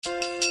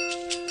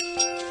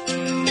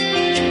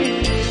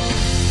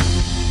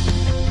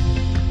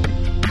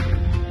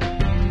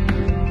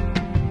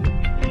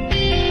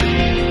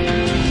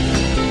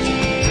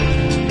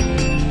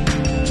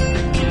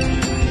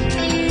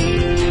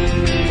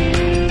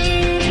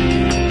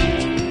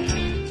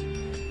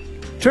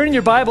Turn in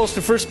your Bibles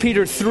to 1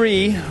 Peter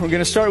 3. We're going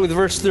to start with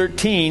verse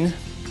 13.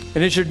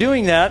 And as you're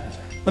doing that,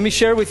 let me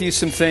share with you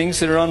some things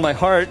that are on my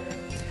heart.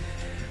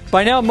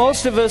 By now,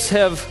 most of us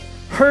have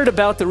heard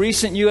about the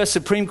recent U.S.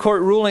 Supreme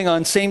Court ruling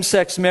on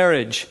same-sex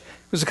marriage.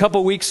 It was a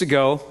couple weeks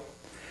ago.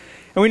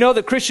 And we know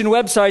that Christian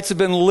websites have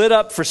been lit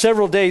up for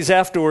several days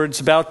afterwards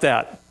about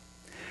that.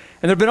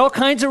 And there have been all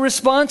kinds of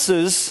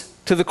responses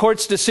to the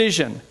court's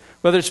decision,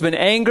 whether it's been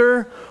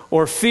anger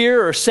or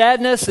fear or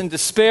sadness and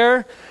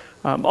despair.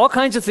 All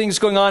kinds of things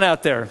going on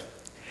out there.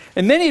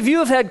 And many of you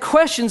have had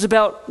questions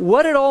about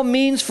what it all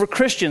means for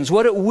Christians,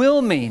 what it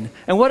will mean,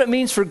 and what it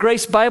means for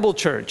Grace Bible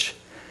Church.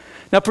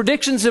 Now,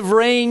 predictions have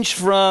ranged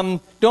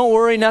from, don't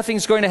worry,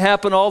 nothing's going to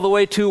happen, all the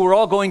way to, we're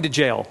all going to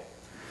jail.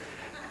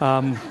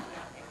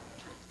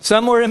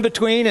 Somewhere in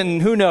between,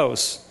 and who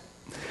knows.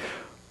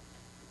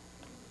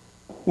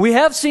 We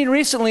have seen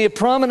recently a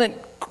prominent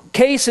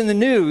case in the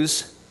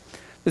news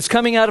that's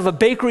coming out of a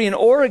bakery in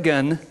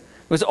Oregon.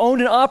 Was owned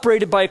and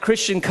operated by a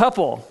Christian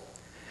couple.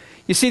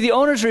 You see, the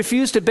owners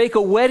refused to bake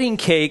a wedding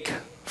cake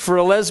for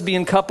a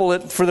lesbian couple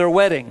for their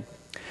wedding.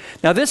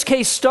 Now, this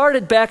case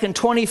started back in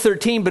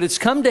 2013, but it's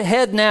come to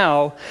head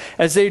now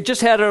as they just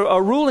had a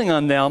ruling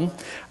on them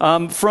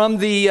from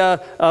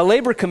the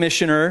labor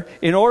commissioner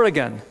in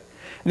Oregon.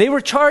 They were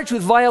charged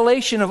with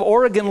violation of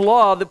Oregon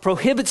law that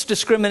prohibits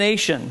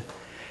discrimination.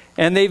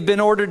 And they've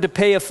been ordered to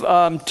pay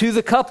to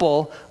the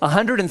couple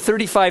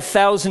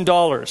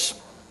 $135,000.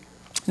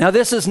 Now,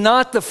 this is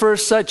not the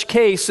first such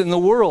case in the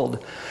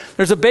world.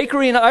 There's a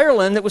bakery in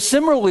Ireland that was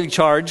similarly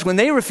charged when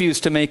they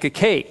refused to make a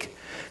cake.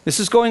 This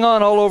is going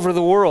on all over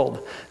the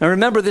world. Now,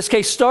 remember, this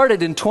case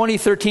started in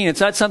 2013.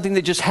 It's not something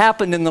that just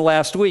happened in the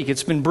last week.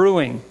 It's been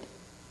brewing.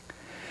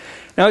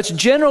 Now, it's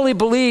generally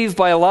believed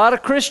by a lot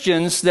of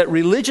Christians that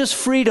religious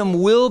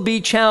freedom will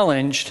be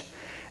challenged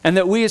and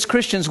that we as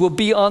Christians will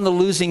be on the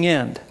losing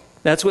end.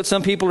 That's what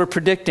some people are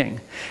predicting.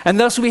 And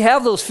thus we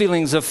have those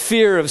feelings of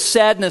fear, of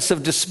sadness,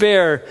 of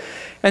despair,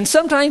 and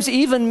sometimes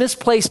even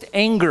misplaced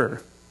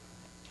anger.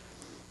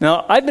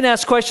 Now, I've been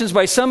asked questions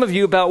by some of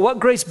you about what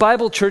Grace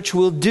Bible Church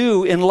will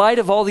do in light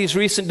of all these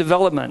recent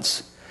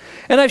developments.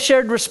 And I've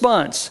shared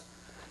response.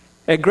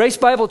 At Grace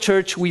Bible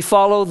Church, we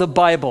follow the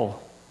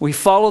Bible. We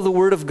follow the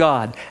Word of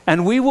God.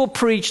 And we will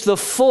preach the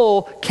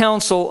full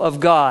counsel of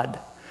God.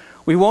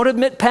 We won't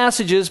admit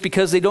passages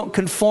because they don't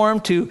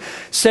conform to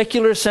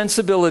secular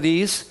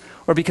sensibilities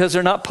or because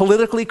they're not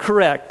politically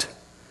correct.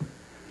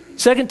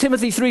 2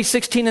 Timothy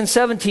 3:16 and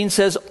 17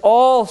 says,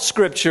 all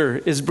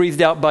Scripture is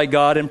breathed out by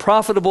God and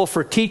profitable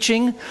for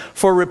teaching,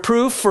 for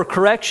reproof, for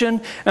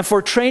correction, and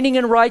for training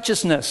in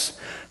righteousness,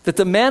 that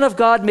the man of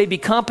God may be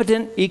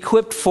competent,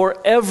 equipped for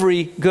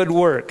every good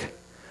work.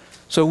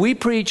 So we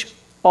preach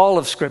all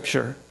of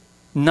Scripture,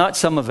 not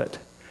some of it.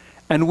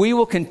 And we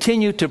will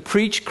continue to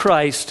preach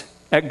Christ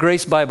at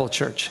Grace Bible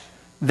Church.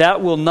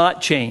 That will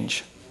not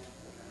change.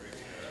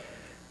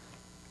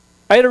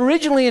 I had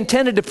originally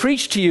intended to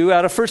preach to you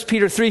out of 1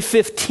 Peter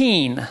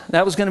 3:15.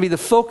 That was going to be the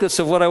focus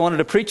of what I wanted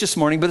to preach this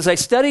morning. But as I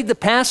studied the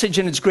passage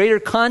in its greater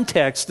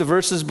context, the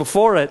verses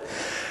before it,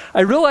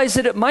 I realized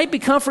that it might be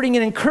comforting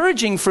and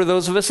encouraging for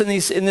those of us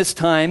in this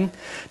time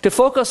to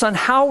focus on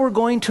how we're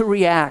going to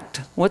react,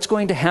 what's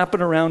going to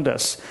happen around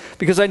us.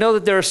 Because I know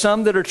that there are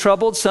some that are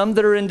troubled, some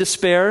that are in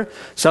despair,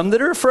 some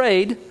that are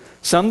afraid,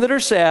 some that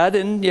are sad,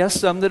 and yes,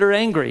 some that are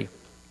angry.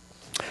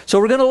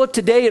 So we're going to look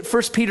today at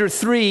 1 Peter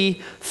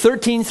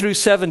 3:13 through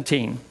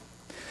 17.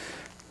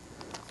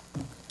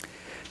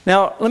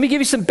 Now, let me give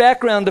you some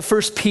background to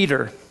 1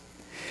 Peter.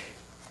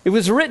 It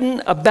was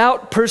written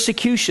about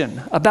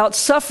persecution, about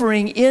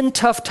suffering in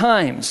tough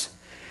times.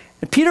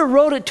 And Peter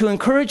wrote it to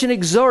encourage and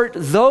exhort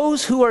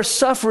those who are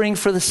suffering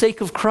for the sake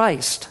of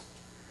Christ.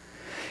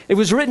 It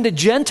was written to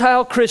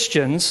Gentile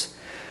Christians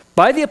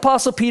by the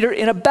Apostle Peter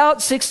in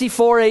about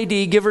 64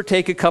 AD, give or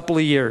take a couple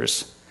of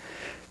years.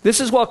 This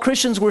is while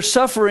Christians were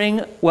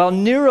suffering while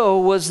Nero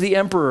was the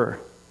emperor.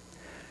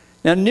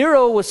 Now,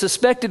 Nero was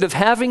suspected of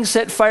having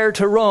set fire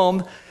to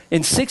Rome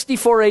in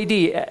 64 AD.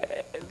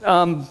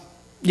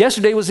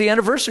 Yesterday was the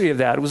anniversary of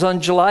that. It was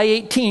on July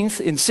 18th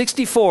in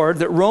 64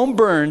 that Rome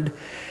burned.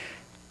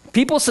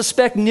 People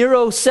suspect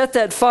Nero set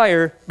that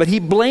fire, but he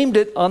blamed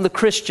it on the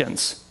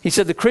Christians. He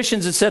said the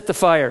Christians had set the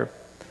fire.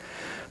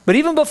 But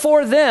even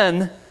before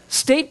then,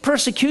 state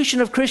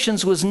persecution of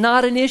Christians was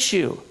not an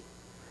issue.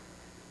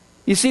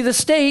 You see, the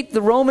state,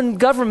 the Roman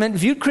government,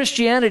 viewed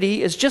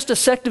Christianity as just a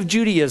sect of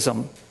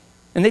Judaism.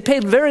 And they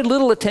paid very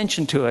little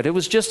attention to it. It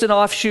was just an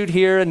offshoot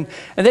here, and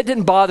that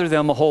didn't bother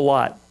them a whole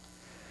lot.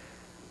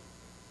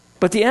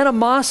 But the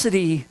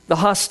animosity, the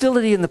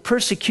hostility, and the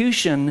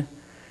persecution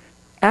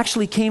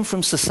actually came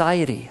from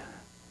society.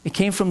 It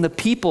came from the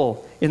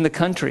people in the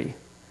country.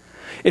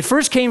 It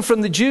first came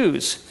from the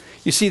Jews.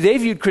 You see, they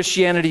viewed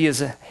Christianity as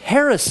a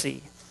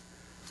heresy.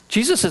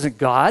 Jesus isn't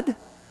God.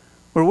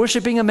 We're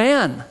worshiping a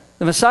man.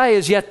 The Messiah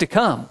is yet to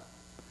come.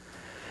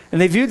 And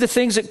they viewed the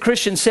things that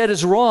Christians said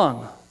as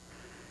wrong.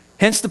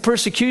 Hence the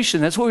persecution.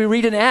 That's what we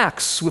read in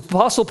Acts with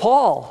Apostle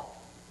Paul.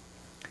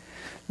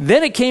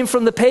 Then it came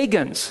from the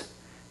pagans.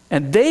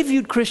 And they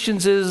viewed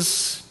Christians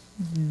as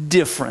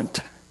different.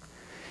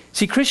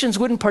 See, Christians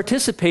wouldn't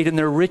participate in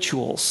their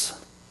rituals.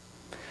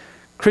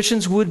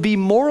 Christians would be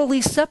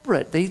morally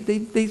separate.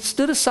 They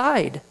stood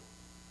aside.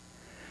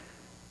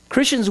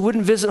 Christians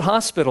wouldn't visit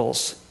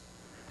hospitals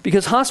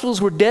because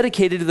hospitals were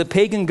dedicated to the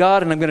pagan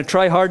god, and I'm going to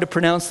try hard to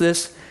pronounce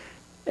this,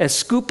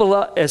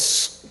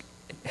 Asclepius.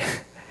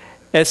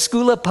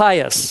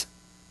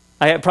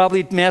 I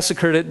probably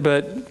massacred it,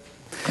 but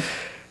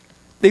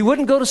they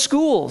wouldn't go to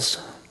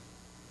schools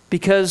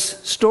because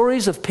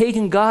stories of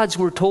pagan gods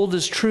were told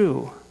as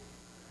true.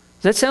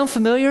 Does that sound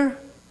familiar?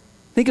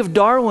 Think of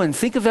Darwin.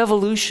 Think of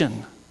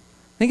evolution.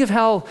 Think of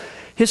how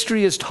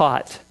history is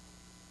taught.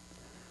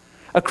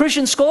 A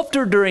Christian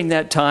sculptor during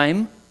that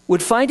time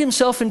would find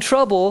himself in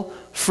trouble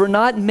for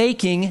not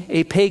making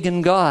a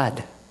pagan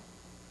god.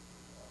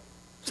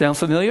 Sound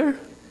familiar?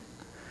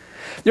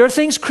 There are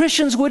things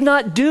Christians would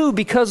not do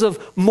because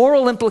of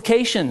moral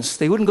implications.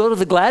 They wouldn't go to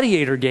the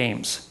gladiator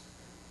games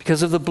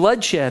because of the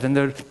bloodshed and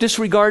the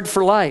disregard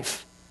for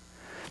life.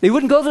 They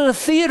wouldn't go to the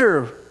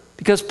theater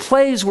because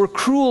plays were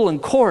cruel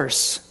and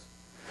coarse.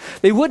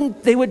 They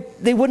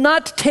would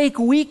not take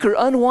weak or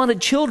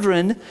unwanted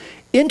children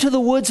into the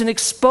woods and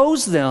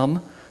expose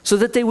them so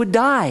that they would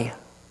die.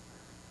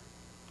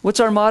 What's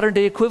our modern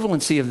day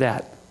equivalency of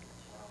that?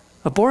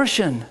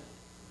 Abortion.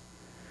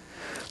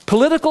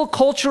 Political,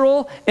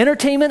 cultural,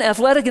 entertainment,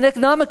 athletic, and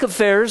economic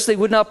affairs they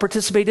would not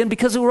participate in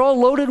because they were all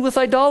loaded with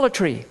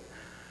idolatry.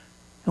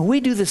 And we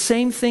do the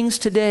same things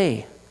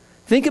today.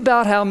 Think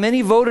about how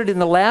many voted in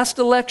the last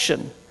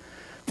election.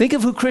 Think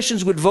of who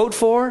Christians would vote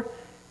for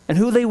and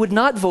who they would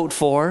not vote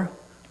for,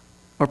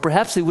 or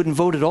perhaps they wouldn't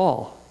vote at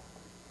all.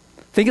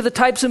 Think of the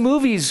types of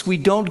movies we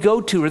don't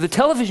go to or the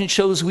television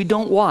shows we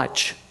don't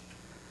watch.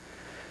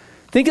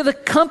 Think of the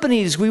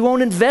companies we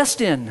won't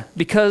invest in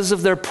because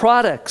of their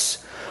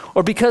products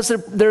or because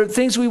they're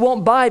things we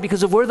won't buy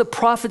because of where the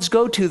profits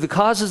go to, the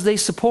causes they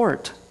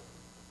support.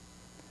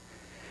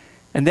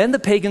 And then the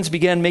pagans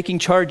began making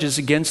charges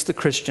against the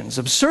Christians,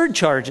 absurd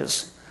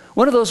charges.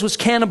 One of those was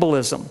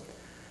cannibalism.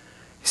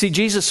 See,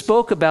 Jesus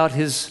spoke about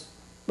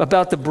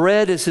the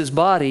bread as his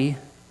body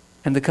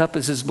and the cup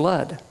as his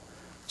blood.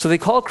 So they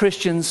call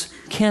Christians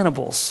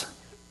cannibals.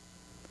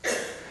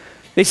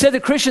 They said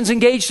that Christians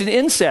engaged in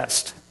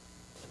incest.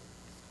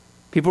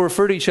 People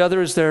refer to each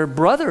other as their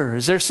brother,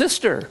 as their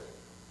sister.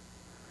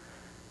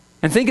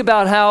 And think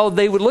about how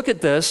they would look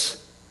at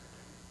this.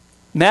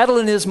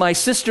 Madeline is my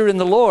sister in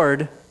the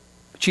Lord,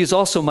 but she is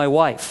also my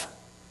wife.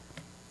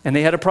 And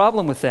they had a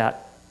problem with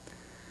that.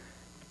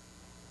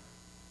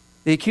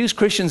 They accused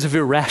Christians of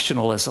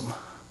irrationalism.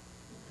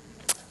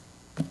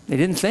 They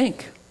didn't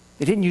think.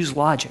 They didn't use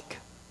logic.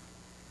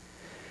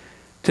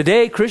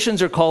 Today,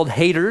 Christians are called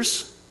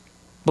haters,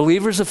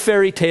 believers of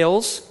fairy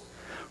tales,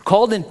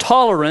 called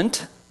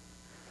intolerant.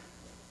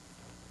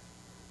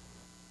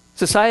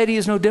 Society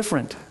is no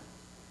different.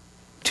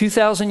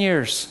 2,000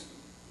 years,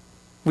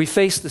 we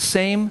face the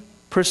same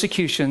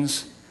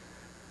persecutions,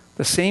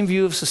 the same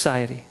view of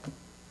society.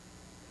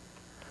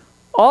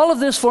 All of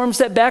this forms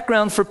that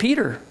background for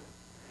Peter.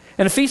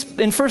 And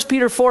in 1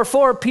 Peter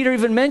 4:4, Peter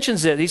even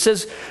mentions it. He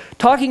says,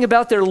 talking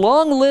about their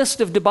long list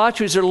of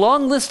debaucheries, their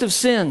long list of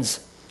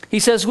sins, he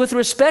says, with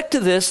respect to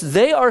this,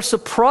 they are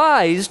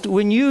surprised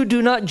when you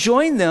do not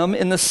join them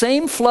in the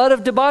same flood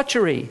of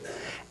debauchery,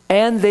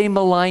 and they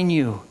malign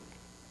you.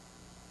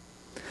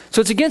 So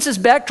it's against this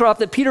backdrop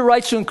that Peter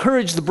writes to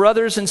encourage the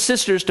brothers and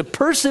sisters to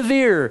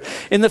persevere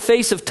in the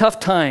face of tough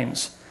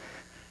times.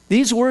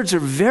 These words are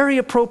very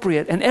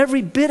appropriate and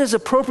every bit as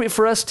appropriate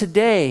for us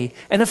today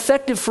and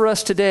effective for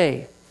us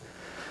today.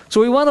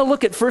 So we want to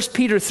look at 1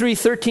 Peter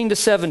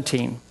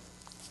 3:13-17.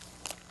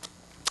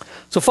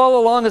 So follow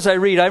along as I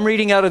read. I'm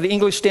reading out of the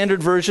English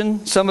Standard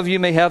Version. Some of you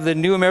may have the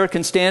New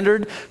American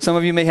Standard. Some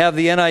of you may have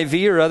the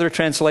NIV or other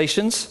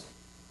translations.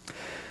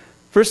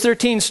 Verse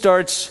 13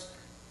 starts,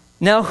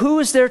 "Now who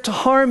is there to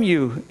harm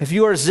you if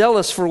you are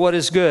zealous for what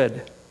is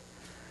good?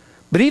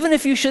 But even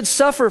if you should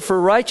suffer for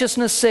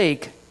righteousness'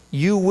 sake,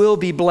 you will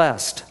be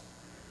blessed.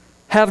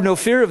 Have no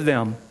fear of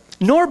them,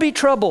 nor be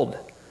troubled,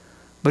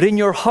 but in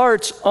your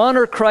hearts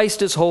honor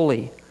Christ as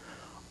holy,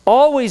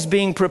 always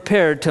being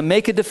prepared to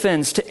make a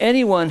defense to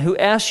anyone who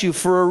asks you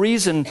for a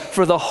reason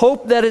for the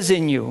hope that is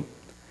in you.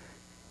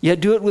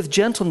 Yet do it with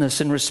gentleness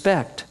and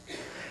respect,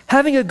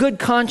 having a good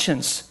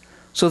conscience,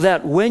 so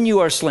that when you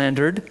are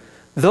slandered,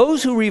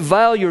 those who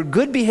revile your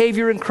good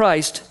behavior in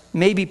Christ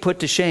may be put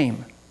to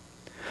shame.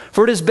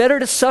 For it is better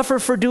to suffer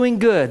for doing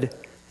good,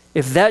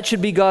 if that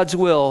should be God's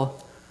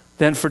will,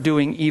 than for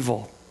doing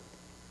evil."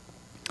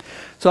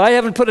 So I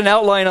haven't put an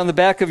outline on the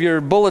back of your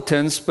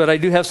bulletins, but I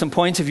do have some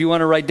points if you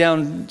want to write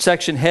down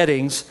section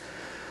headings.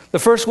 The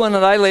first one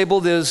that I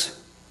labeled is,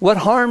 what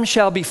harm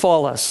shall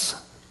befall us?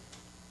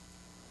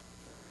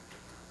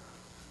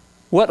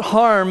 What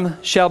harm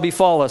shall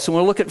befall us? And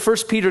we'll look at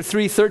 1 Peter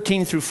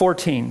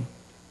 3:13-14.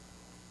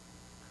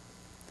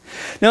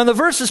 Now in the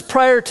verses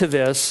prior to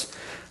this,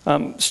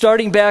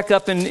 starting back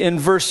up in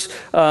verse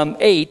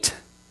 8,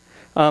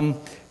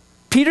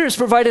 Peter has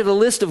provided a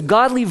list of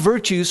godly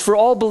virtues for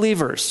all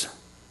believers.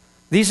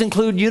 These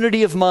include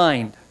unity of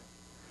mind,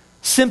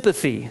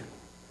 sympathy,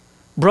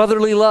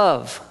 brotherly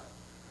love,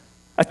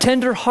 a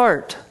tender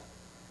heart,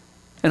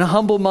 and a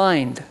humble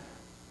mind.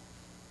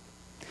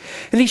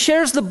 And he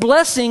shares the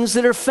blessings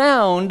that are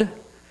found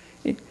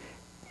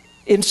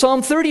in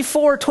Psalm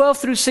 34, 12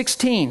 through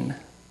 16.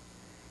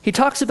 He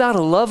talks about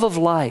a love of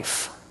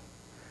life.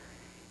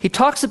 He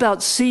talks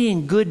about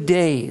seeing good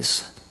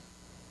days.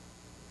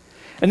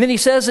 And then he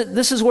says that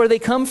this is where they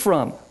come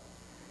from.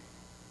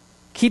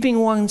 Keeping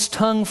one's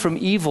tongue from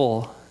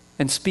evil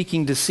and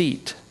speaking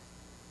deceit.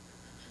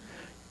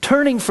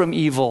 Turning from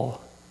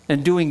evil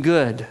and doing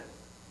good.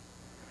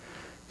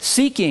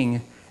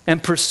 Seeking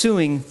and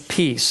pursuing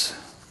peace.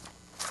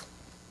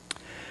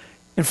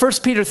 In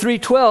 1 Peter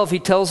 3:12, he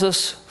tells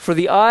us, "For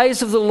the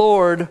eyes of the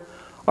Lord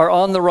are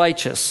on the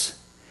righteous,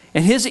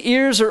 and his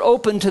ears are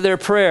open to their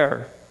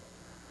prayer.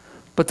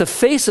 But the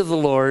face of the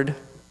Lord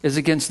is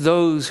against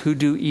those who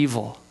do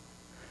evil."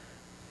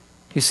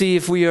 You see,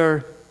 if we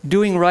are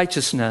doing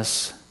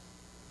righteousness,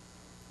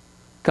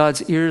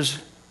 God's ears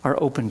are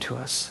open to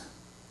us.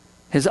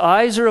 His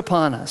eyes are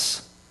upon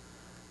us.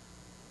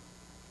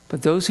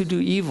 But those who do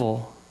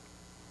evil,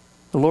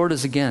 the Lord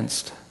is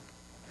against.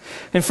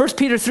 In 1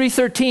 Peter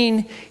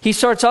 3:13, he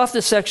starts off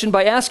this section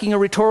by asking a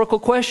rhetorical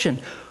question.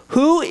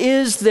 Who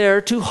is there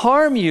to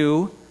harm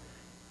you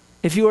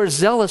if you are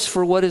zealous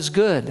for what is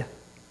good?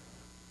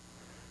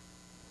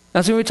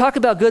 Now, so when we talk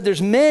about good,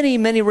 there's many,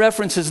 many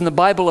references in the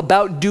Bible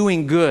about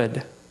doing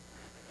good.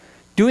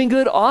 Doing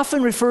good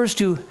often refers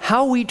to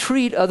how we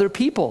treat other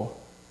people.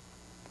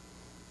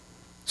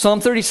 Psalm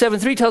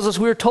 37:3 tells us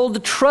we are told to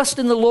trust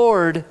in the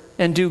Lord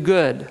and do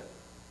good.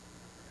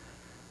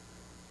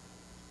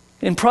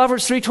 In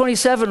Proverbs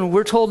 3:27,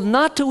 we're told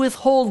not to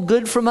withhold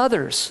good from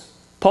others.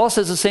 Paul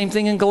says the same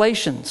thing in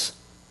Galatians.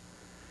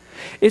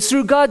 It's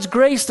through God's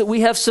grace that we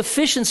have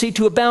sufficiency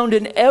to abound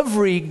in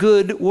every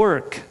good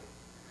work.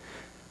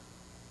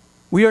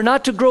 We are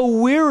not to grow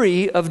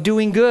weary of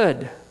doing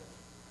good.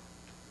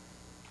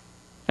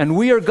 And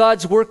we are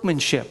God's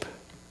workmanship,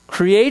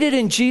 created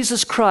in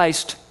Jesus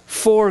Christ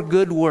for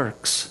good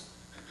works.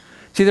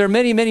 See, there are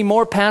many, many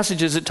more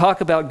passages that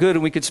talk about good,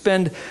 and we could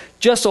spend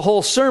just a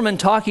whole sermon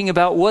talking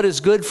about what is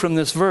good from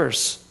this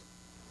verse.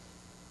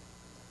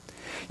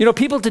 You know,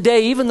 people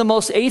today, even the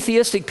most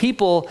atheistic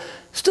people,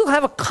 still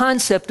have a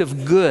concept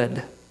of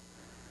good.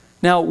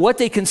 Now, what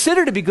they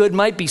consider to be good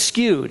might be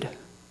skewed,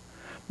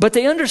 but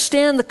they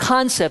understand the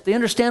concept. They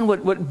understand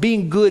what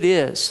being good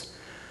is.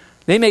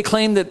 They may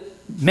claim that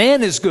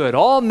man is good.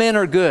 All men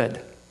are good.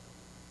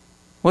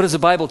 What does the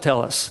Bible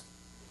tell us?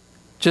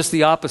 Just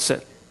the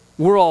opposite.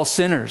 We're all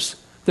sinners.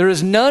 There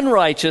is none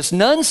righteous,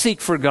 none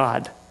seek for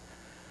God.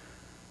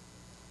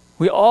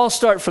 We all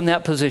start from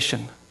that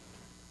position.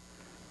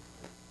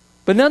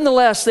 But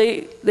nonetheless,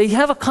 they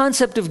have a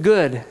concept of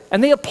good,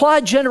 and they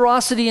apply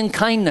generosity and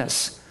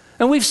kindness.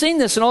 And we've seen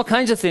this in all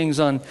kinds of things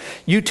on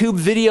YouTube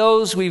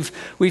videos.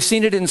 We've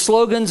seen it in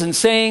slogans and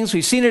sayings.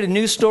 We've seen it in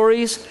news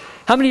stories.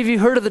 How many of you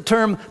heard of the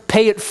term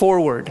pay it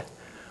forward?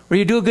 Where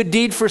you do a good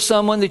deed for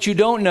someone that you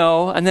don't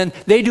know, and then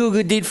they do a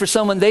good deed for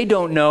someone they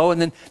don't know, and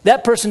then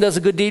that person does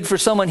a good deed for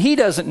someone he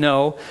doesn't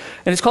know,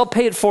 and it's called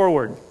pay it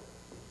forward.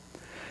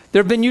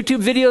 There have been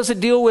YouTube videos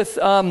that deal with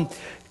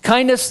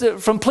kindness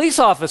from police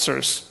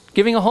officers,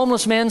 giving a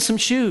homeless man some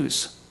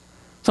shoes.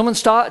 Someone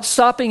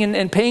stopping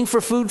and paying for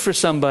food for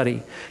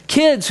somebody.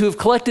 Kids who have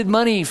collected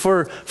money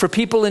for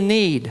people in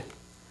need.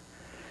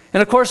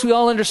 And of course, we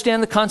all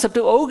understand the concept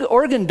of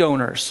organ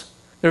donors.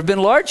 There have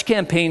been large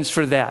campaigns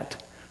for that.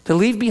 To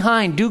leave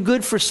behind, do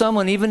good for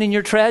someone even in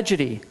your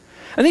tragedy.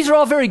 And these are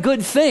all very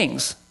good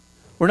things.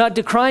 We're not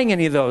decrying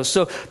any of those.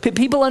 So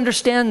people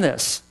understand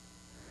this.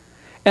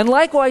 And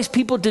likewise,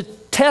 people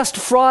detest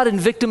fraud and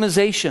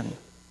victimization.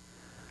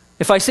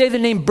 If I say the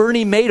name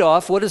Bernie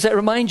Madoff, what does that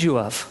remind you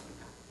of?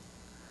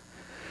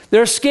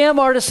 There are scam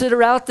artists that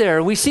are out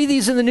there. We see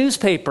these in the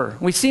newspaper.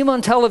 We see them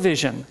on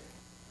television.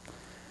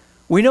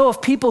 We know of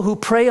people who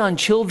prey on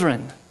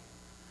children.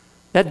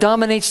 That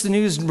dominates the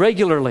news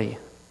regularly.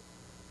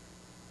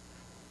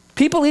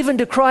 People even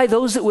decry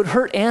those that would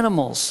hurt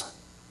animals.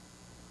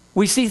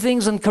 We see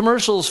things in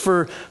commercials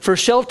for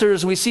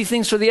shelters, and we see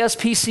things for the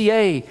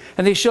SPCA,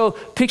 and they show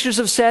pictures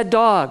of sad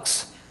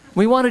dogs.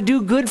 We want to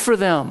do good for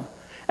them.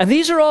 And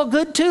these are all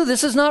good too.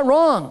 This is not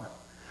wrong.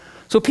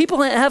 So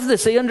people have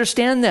this. They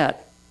understand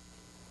that.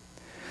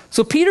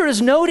 So Peter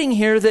is noting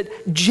here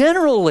that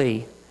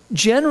generally,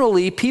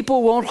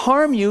 people won't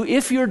harm you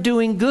if you're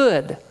doing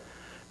good.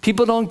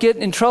 People don't get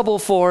in trouble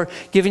for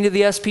giving to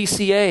the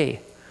SPCA,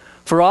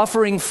 for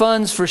offering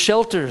funds for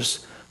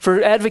shelters,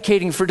 for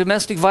advocating for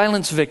domestic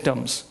violence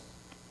victims.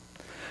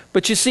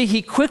 But you see,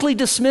 he quickly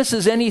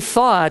dismisses any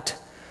thought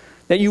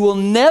that you will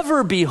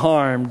never be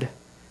harmed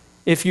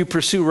if you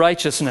pursue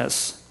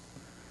righteousness.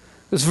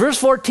 Because verse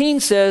 14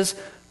 says,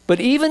 "But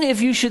even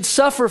if you should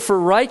suffer for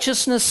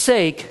righteousness'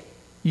 sake,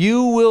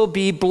 you will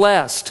be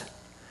blessed.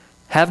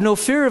 Have no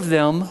fear of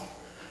them,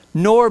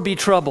 nor be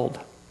troubled."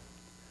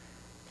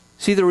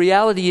 See, the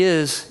reality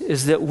is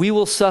that we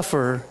will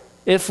suffer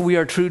if we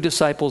are true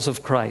disciples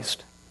of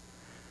Christ.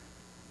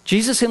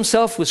 Jesus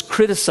himself was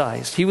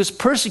criticized. He was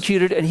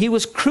persecuted, and he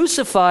was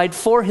crucified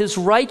for his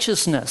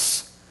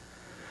righteousness.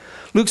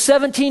 Luke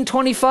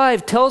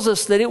 17:25 tells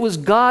us that it was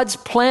God's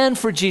plan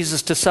for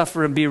Jesus to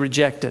suffer and be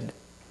rejected.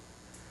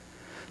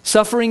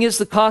 Suffering is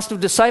the cost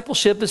of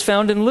discipleship is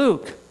found in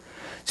Luke.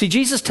 See,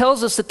 Jesus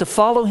tells us that to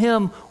follow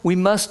him, we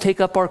must take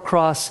up our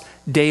cross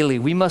daily.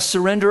 We must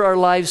surrender our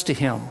lives to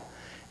him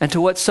and to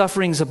what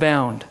sufferings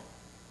abound.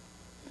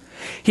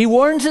 He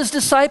warns his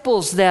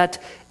disciples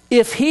that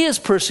if he is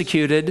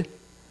persecuted,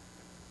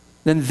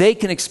 then they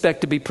can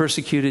expect to be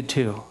persecuted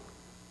too.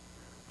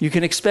 You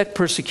can expect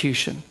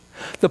persecution.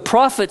 The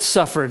prophets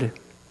suffered,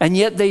 and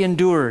yet they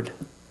endured.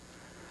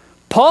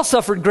 Paul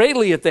suffered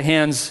greatly at the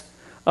hands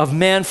of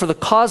man for the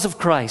cause of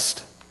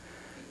Christ.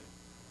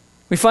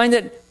 We find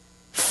that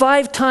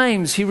 5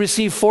 times he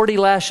received 40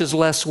 lashes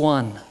less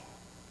 1.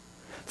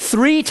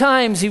 3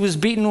 times he was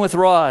beaten with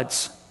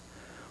rods.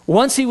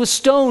 Once he was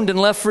stoned and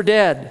left for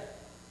dead.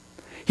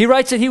 He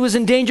writes that he was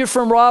in danger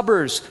from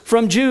robbers,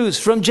 from Jews,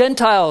 from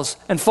Gentiles,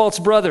 and false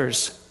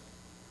brothers.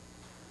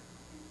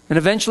 And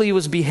eventually he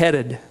was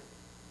beheaded.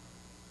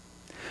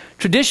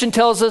 Tradition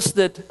tells us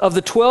that of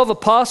the 12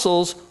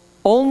 apostles,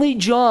 only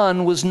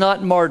John was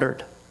not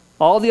martyred.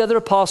 All the other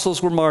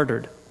apostles were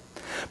martyred.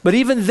 But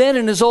even then,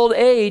 in his old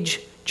age,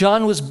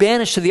 John was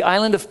banished to the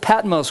island of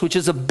Patmos, which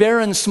is a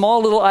barren,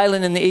 small little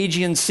island in the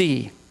Aegean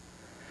Sea.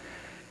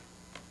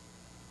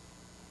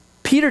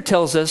 Peter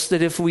tells us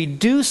that if we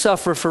do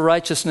suffer for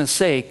righteousness'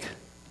 sake,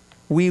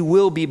 we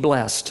will be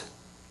blessed.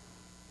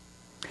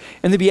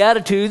 In the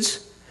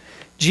Beatitudes,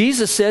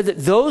 Jesus said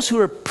that those who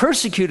are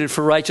persecuted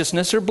for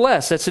righteousness are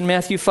blessed. That's in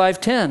Matthew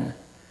 5:10.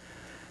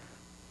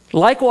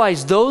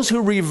 Likewise, those who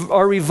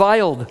are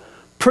reviled,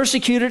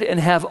 persecuted, and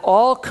have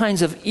all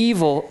kinds of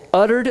evil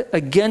uttered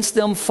against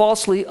them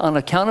falsely on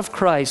account of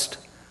Christ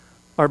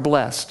are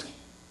blessed.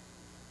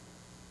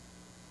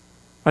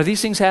 Are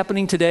these things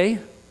happening today?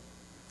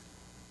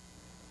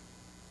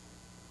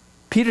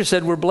 Peter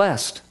said we're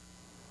blessed.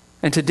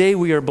 And today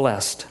we are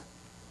blessed.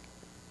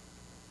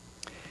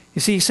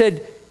 You see, he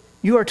said,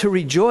 you are to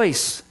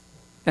rejoice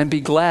and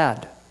be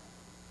glad,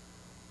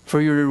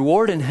 for your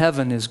reward in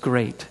heaven is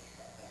great.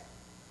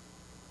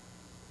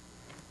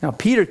 Now,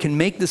 Peter can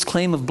make this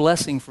claim of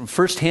blessing from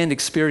firsthand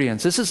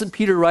experience. This isn't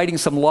Peter writing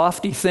some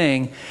lofty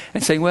thing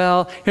and saying,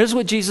 well, here's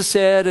what Jesus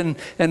said,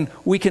 and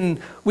we can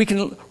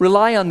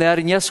rely on that,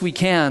 and yes, we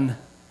can.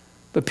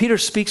 But Peter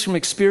speaks from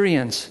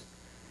experience.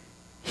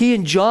 He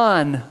and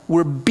John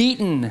were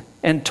beaten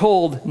and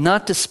told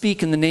not to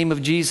speak in the name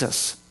of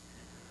Jesus.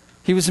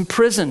 He was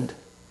imprisoned.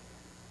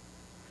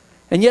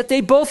 And yet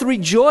they both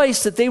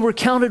rejoiced that they were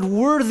counted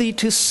worthy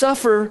to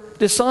suffer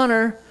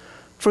dishonor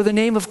for the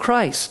name of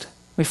Christ.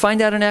 We find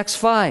that in Acts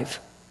 5.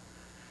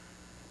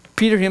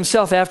 Peter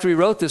himself, after he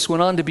wrote this,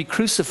 went on to be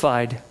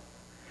crucified.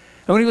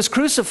 And when he was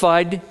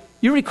crucified,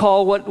 you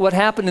recall what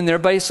happened in there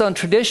based on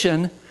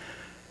tradition.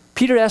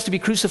 Peter asked to be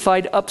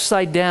crucified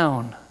upside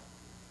down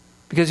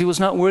because he was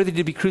not worthy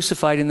to be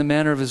crucified in the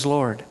manner of his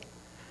Lord.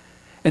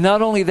 And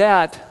not only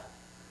that,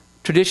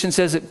 tradition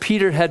says that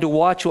Peter had to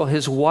watch while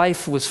his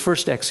wife was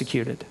first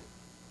executed.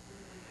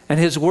 And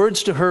his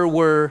words to her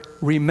were,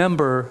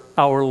 "Remember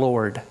our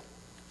Lord."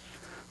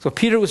 So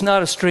Peter was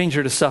not a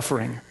stranger to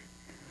suffering.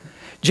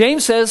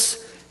 James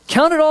says,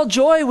 "Count it all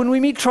joy when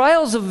we meet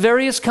trials of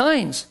various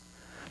kinds,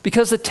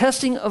 because the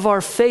testing of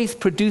our faith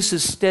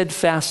produces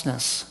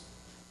steadfastness."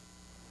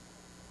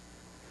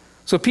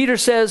 So Peter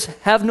says,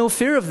 have no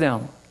fear of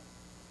them,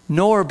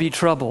 nor be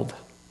troubled.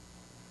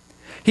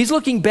 He's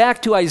looking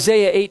back to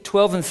Isaiah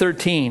 8:12 and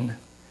 13.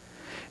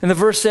 And the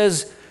verse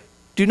says,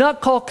 "Do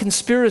not call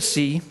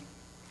conspiracy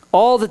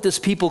all that this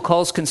people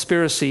calls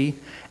conspiracy,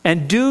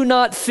 and do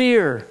not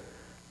fear,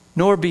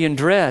 nor be in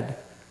dread.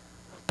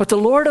 But the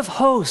Lord of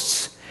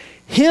hosts,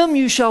 him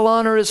you shall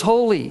honor as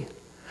holy.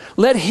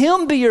 Let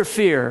him be your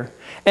fear,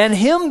 and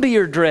him be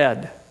your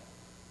dread."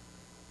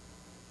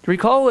 Do you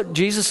recall what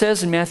Jesus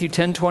says in Matthew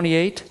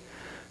 10:28?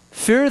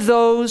 "Fear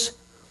those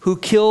who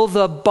kill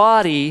the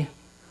body,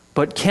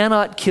 but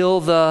cannot kill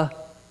the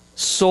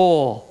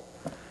soul.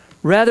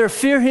 Rather,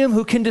 fear him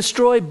who can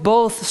destroy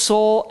both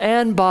soul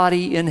and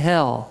body in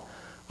hell."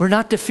 We're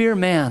not to fear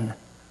man.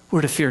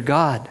 We're to fear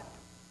God.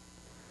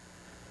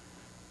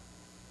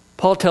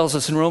 Paul tells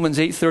us in Romans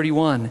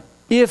 8:31,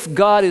 if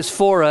God is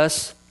for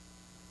us,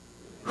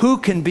 who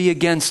can be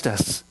against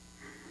us?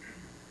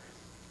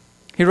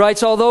 He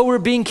writes, although we're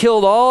being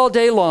killed all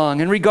day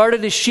long and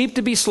regarded as sheep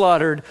to be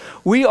slaughtered,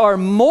 we are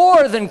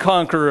more than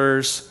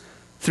conquerors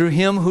through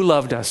him who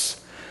loved us.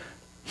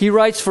 He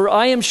writes, for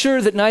I am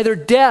sure that neither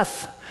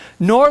death,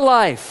 nor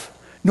life,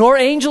 nor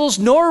angels,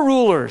 nor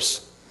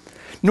rulers,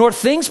 nor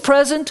things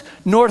present,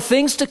 nor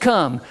things to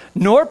come,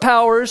 nor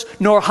powers,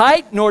 nor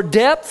height, nor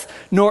depth,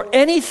 nor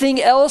anything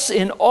else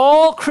in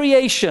all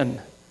creation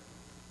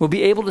will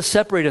be able to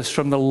separate us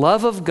from the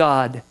love of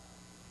God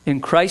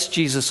in Christ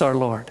Jesus our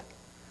Lord.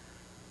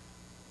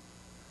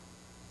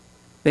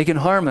 They can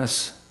harm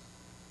us,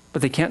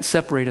 but they can't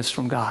separate us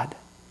from God.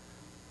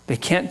 They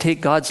can't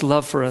take God's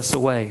love for us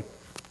away.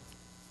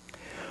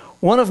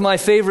 One of my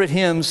favorite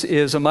hymns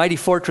is "A Mighty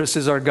Fortress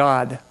Is Our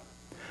God."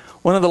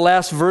 One of the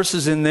last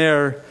verses in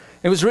there,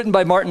 it was written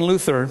by Martin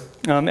Luther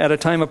at a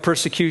time of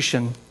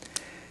persecution.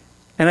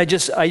 And I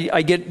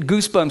get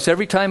goosebumps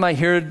every time I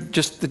hear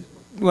just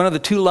one of the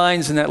two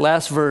lines in that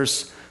last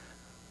verse.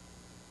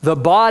 "The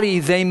body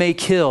they may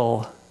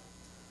kill,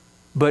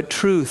 but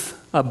truth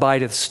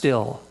abideth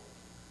still."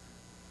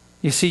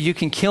 You see, you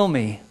can kill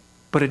me,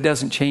 but it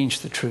doesn't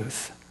change the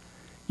truth.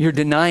 You're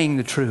denying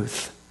the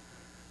truth.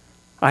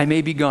 I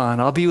may be gone,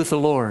 I'll be with the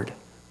Lord,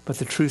 but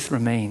the truth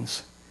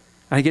remains.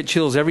 I get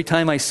chills every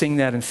time I sing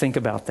that and think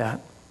about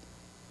that.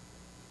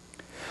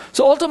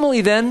 So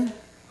ultimately then,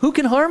 who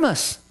can harm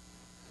us?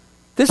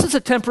 This is a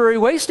temporary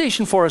way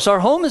station for us. Our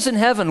home is in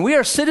heaven. We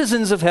are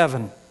citizens of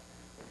heaven.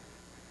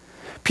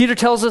 Peter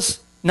tells us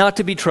not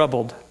to be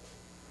troubled.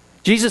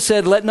 Jesus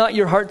said, "Let not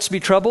your hearts be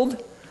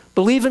troubled.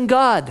 Believe in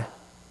God.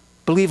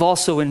 Believe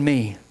also in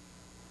me.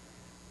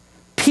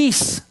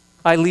 Peace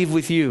I leave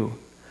with you.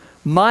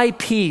 My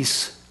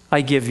peace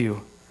I give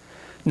you.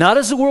 Not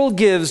as the world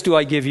gives do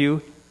I give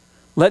you.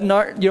 Let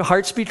not your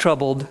hearts be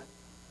troubled,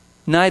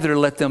 neither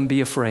let them be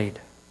afraid."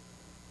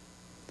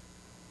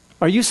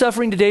 Are you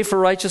suffering today for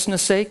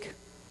righteousness' sake?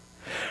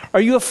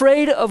 Are you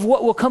afraid of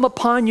what will come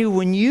upon you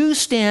when you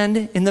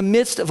stand in the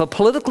midst of a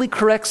politically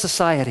correct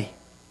society?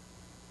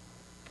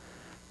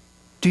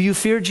 Do you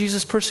fear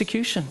Jesus'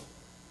 persecution?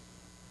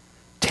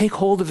 Take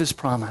hold of his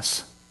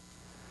promise.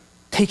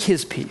 Take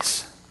his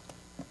peace.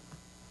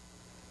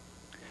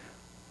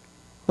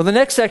 Well, the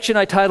next section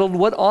I titled,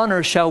 "What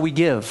Honor Shall We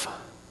Give?"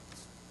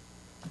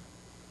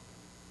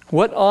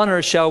 What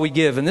honor shall we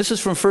give? And this is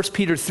from 1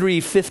 Peter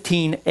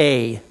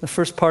 3:15a, the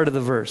first part of the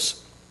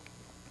verse.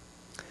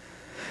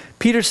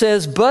 Peter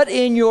says, "But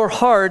in your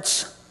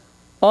hearts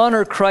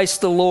honor Christ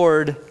the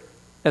Lord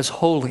as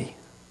holy."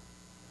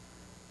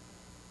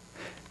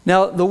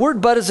 Now, the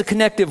word "but" is a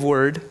connective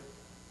word,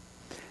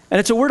 and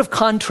it's a word of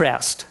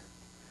contrast.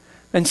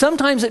 And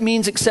sometimes it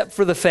means except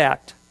for the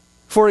fact.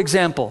 For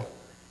example,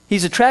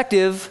 he's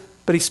attractive,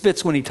 but he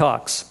spits when he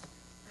talks.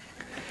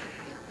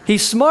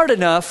 He's smart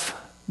enough,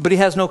 but he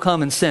has no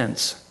common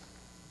sense.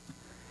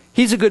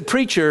 He's a good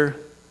preacher,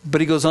 but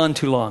he goes on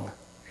too long.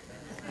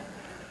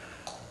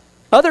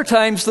 Other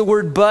times the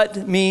word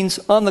 "but" means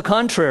on the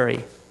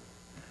contrary.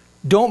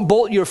 Don't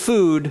bolt your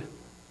food,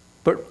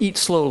 but eat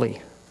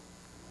slowly.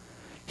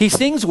 He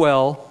sings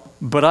well,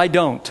 but I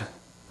don't.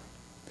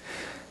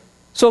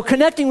 So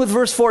connecting with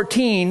verse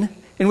 14,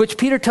 in which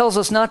Peter tells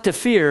us not to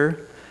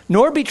fear,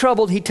 nor be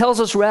troubled, he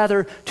tells us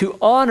rather to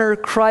honor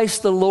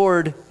Christ the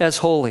Lord as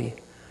holy.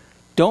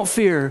 Don't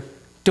fear,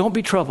 don't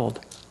be troubled.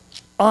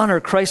 Honor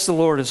Christ the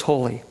Lord as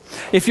holy.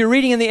 If you're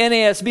reading in the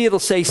NASB, it'll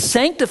say,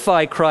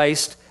 "Sanctify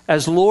Christ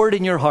as Lord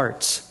in your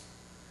hearts."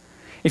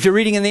 If you're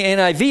reading in the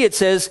NIV, it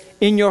says,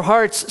 "In your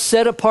hearts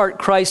set apart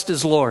Christ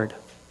as Lord."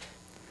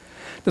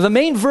 Now, the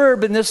main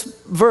verb in this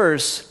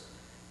verse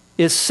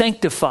is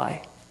sanctify.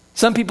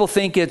 Some people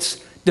think it's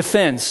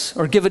defense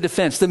or give a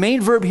defense. The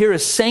main verb here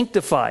is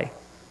sanctify.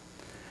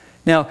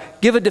 Now,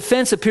 give a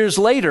defense appears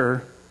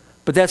later,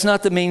 but that's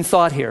not the main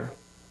thought here.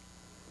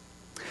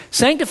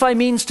 Sanctify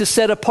means to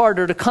set apart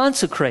or to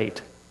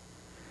consecrate.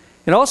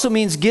 It also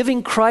means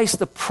giving Christ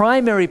the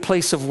primary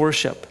place of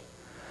worship,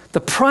 the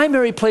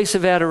primary place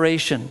of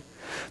adoration,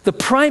 the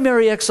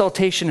primary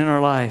exaltation in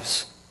our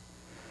lives.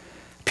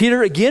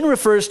 Peter again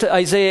refers to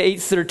Isaiah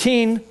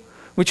 8:13,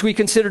 which we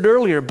considered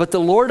earlier, "But the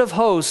Lord of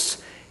hosts,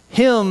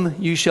 him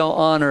you shall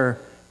honor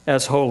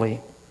as holy."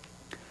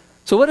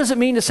 So what does it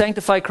mean to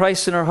sanctify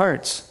Christ in our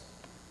hearts?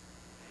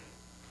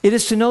 It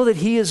is to know that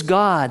he is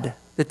God,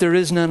 that there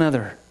is none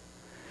other.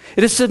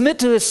 It is to submit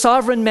to his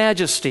sovereign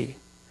majesty,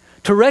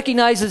 to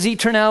recognize his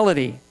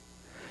eternality,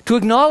 to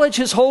acknowledge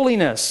his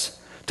holiness,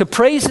 to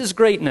praise his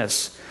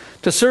greatness,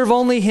 to serve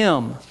only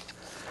him,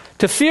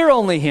 to fear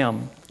only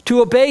him, to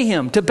obey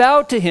him, to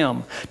bow to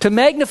him, to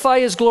magnify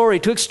his glory,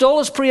 to extol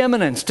his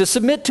preeminence, to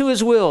submit to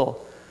his will,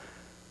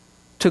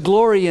 to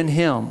glory in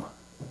him.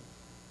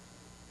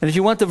 And if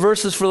you want the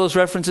verses for those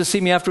references,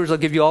 see me afterwards. I'll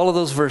give you all of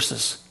those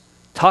verses.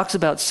 Talks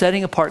about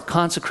setting apart,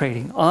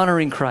 consecrating,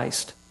 honoring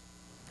Christ.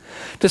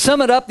 To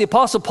sum it up, the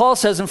Apostle Paul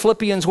says in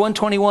Philippians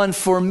 1:21,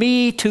 "For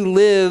me to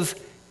live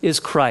is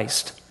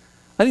Christ."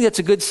 I think that's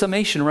a good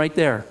summation right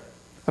there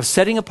of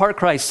setting apart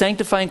Christ,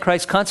 sanctifying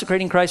Christ,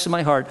 consecrating Christ in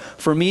my heart.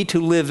 For me to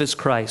live is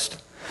Christ.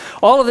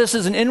 All of this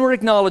is an inward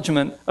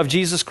acknowledgement of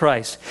Jesus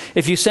Christ.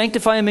 If you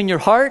sanctify him in your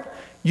heart,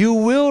 you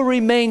will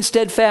remain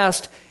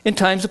steadfast in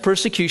times of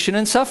persecution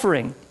and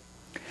suffering.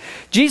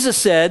 Jesus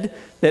said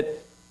that,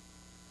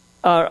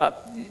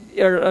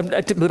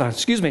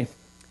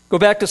 go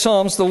back to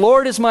Psalms, "The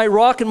Lord is my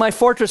rock and my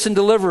fortress and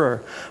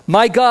deliverer,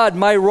 my God,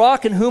 my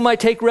rock in whom I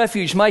take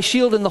refuge, my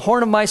shield and the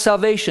horn of my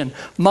salvation,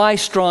 my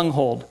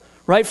stronghold."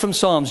 Right from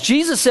Psalms.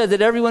 Jesus said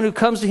that everyone who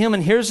comes to him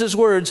and hears his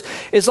words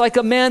is like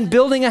a man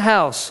building a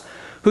house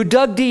who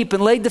dug deep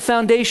and laid the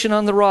foundation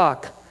on the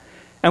rock.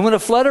 And when a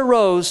flood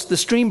arose, the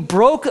stream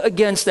broke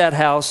against that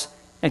house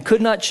and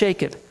could not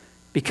shake it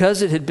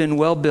because it had been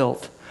well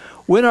built.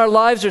 When our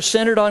lives are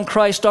centered on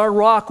Christ, our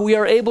rock, we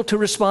are able to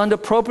respond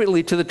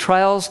appropriately to the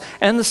trials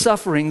and the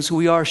sufferings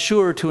we are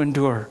sure to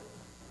endure.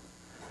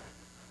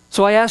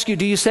 So I ask you,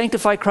 do you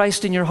sanctify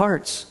Christ in your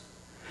hearts?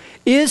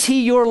 Is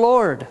he your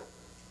Lord?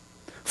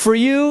 For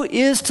you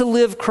is to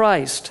live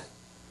Christ.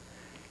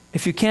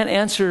 If you can't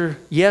answer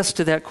yes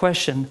to that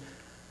question,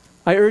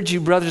 I urge you,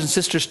 brothers and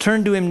sisters,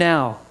 turn to him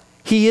now.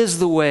 He is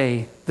the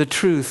way, the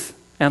truth,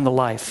 and the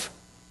life.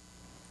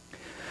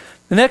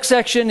 The next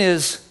section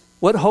is,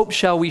 what hope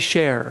shall we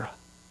share?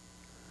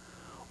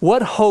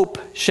 What hope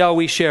shall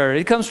we share?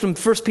 It comes from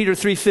 1 Peter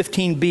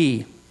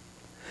 3:15b.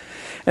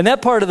 And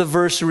that part of the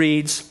verse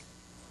reads,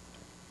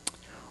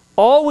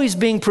 always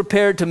being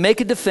prepared to make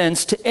a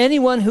defense to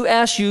anyone who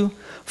asks you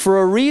for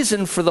a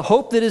reason for the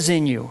hope that is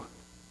in you.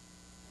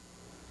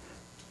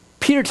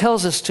 Peter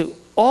tells us to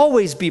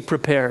always be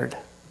prepared.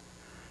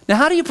 Now,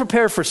 how do you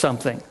prepare for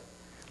something?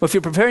 Well, if you're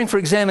preparing for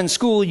exam in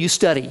school, you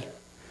study.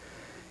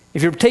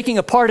 If you're taking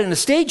a part in a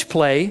stage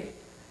play,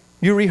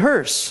 you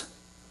rehearse.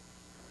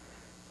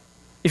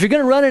 If you're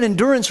going to run an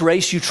endurance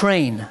race, you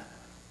train.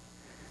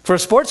 For a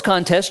sports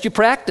contest, you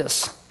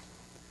practice.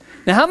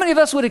 Now, how many of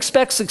us would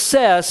expect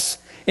success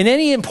in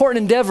any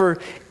important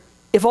endeavor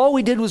if all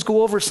we did was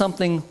go over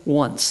something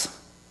once?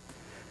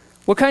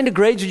 What kind of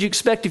grades would you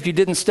expect if you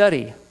didn't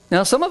study?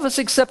 Now, some of us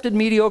accepted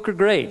mediocre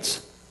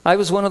grades. I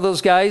was one of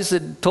those guys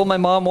that told my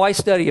mom, why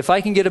study? If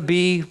I can get a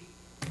B,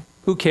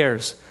 who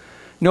cares?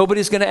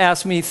 Nobody's going to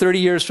ask me 30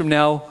 years from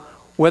now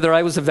whether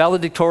I was a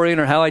valedictorian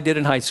or how I did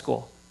in high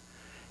school.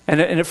 And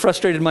it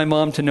frustrated my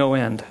mom to no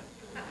end.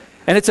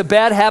 And it's a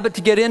bad habit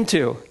to get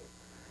into.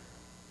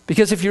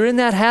 Because if you're in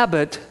that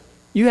habit,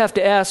 you have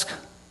to ask,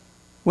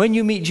 when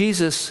you meet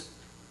Jesus,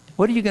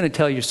 what are you going to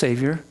tell your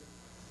Savior?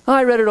 Oh,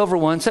 I read it over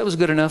once. That was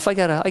good enough. I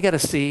got a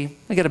C.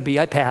 I got a B.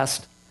 I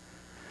passed.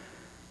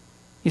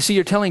 You see,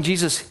 you're telling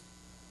Jesus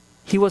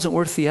he wasn't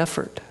worth the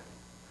effort.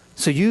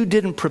 So you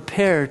didn't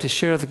prepare to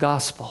share the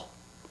gospel.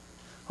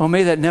 Oh,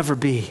 may that never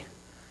be.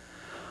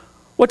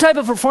 What type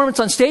of performance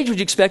on stage would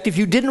you expect if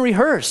you didn't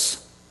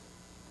rehearse?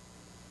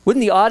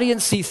 Wouldn't the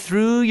audience see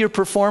through your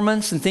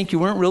performance and think you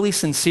weren't really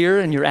sincere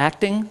in your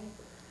acting?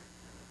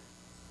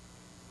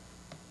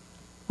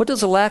 What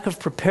does a lack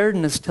of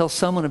preparedness tell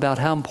someone about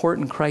how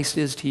important Christ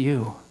is to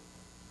you?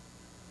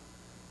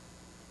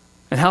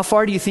 And how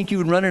far do you think you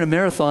would run in a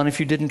marathon if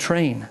you didn't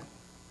train?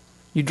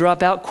 You'd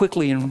drop out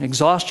quickly in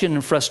exhaustion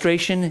and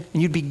frustration,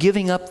 and you'd be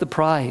giving up the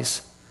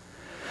prize.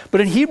 But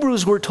in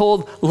Hebrews, we're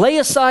told, lay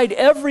aside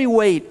every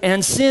weight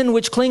and sin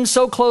which clings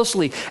so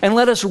closely, and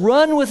let us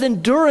run with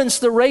endurance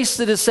the race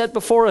that is set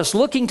before us,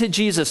 looking to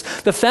Jesus,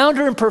 the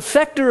founder and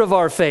perfecter of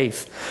our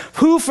faith,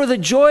 who for the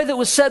joy that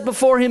was set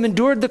before him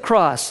endured the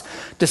cross,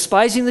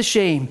 despising the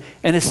shame,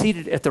 and is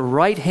seated at the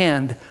right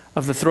hand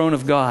of the throne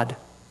of God.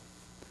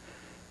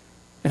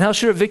 And how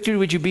sure of victory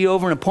would you be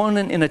over an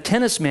opponent in a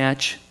tennis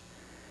match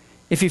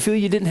if you feel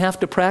you didn't have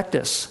to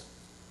practice?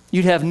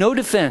 You'd have no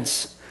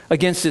defense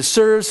against his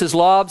serves, his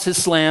lobs,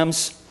 his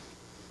slams.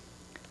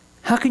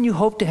 How can you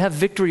hope to have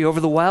victory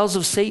over the wiles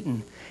of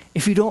Satan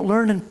if you don't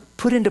learn and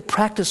put into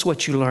practice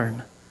what you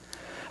learn?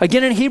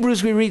 Again, in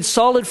Hebrews, we read,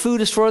 solid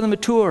food is for the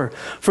mature,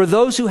 for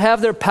those who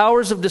have their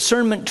powers of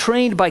discernment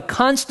trained by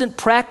constant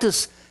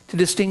practice to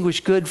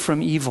distinguish good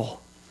from evil.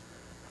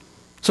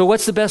 So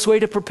what's the best way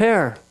to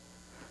prepare?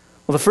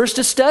 Well, the first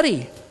is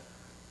study.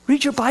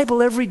 Read your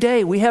Bible every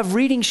day. We have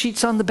reading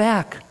sheets on the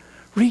back.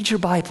 Read your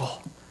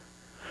Bible.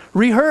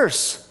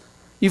 Rehearse.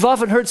 You've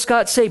often heard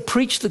Scott say,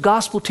 preach the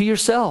gospel to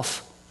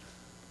yourself.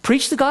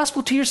 Preach the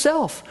gospel to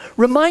yourself.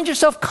 Remind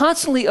yourself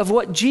constantly of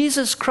what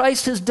Jesus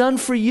Christ has done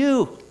for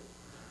you.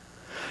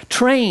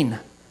 Train.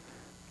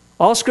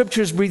 All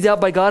scripture is breathed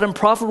out by God and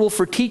profitable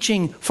for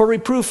teaching, for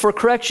reproof, for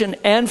correction,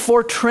 and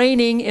for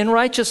training in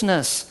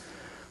righteousness.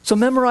 So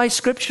memorize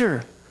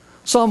scripture.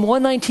 Psalm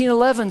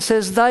 119:11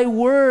 says, thy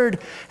word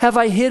have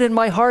I hid in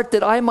my heart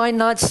that I might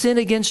not sin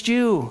against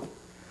you.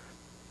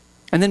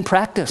 And then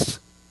practice.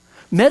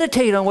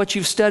 Meditate on what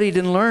you've studied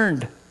and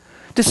learned.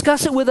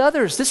 Discuss it with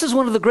others. This is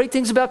one of the great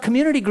things about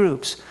community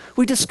groups.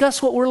 We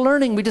discuss what we're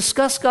learning. We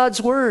discuss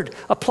God's word.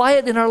 Apply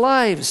it in our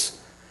lives.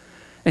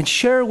 And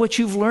share what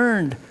you've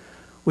learned.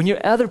 When your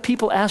other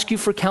people ask you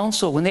for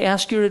counsel, when they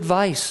ask your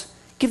advice,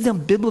 give them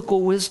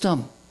biblical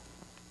wisdom.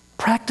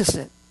 Practice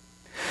it.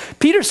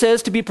 Peter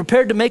says to be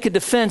prepared to make a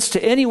defense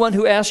to anyone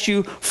who asks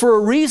you for a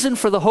reason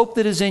for the hope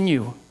that is in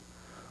you.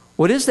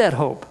 What is that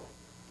hope?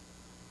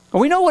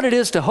 Well, we know what it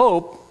is to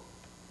hope.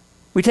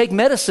 We take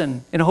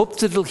medicine in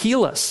hopes that it'll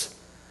heal us.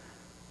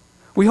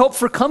 We hope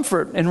for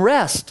comfort and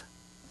rest.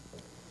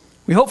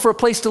 We hope for a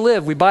place to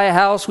live. We buy a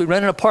house, we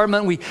rent an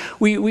apartment, we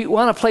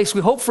want a place.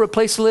 We hope for a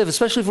place to live,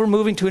 especially if we're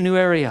moving to a new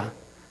area.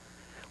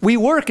 We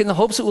work in the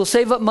hopes that we'll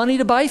save up money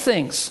to buy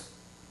things.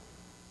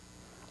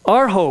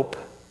 Our hope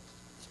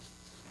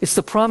is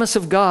the promise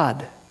of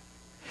God.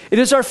 It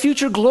is our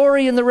future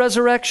glory in the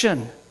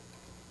resurrection.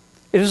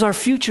 It is our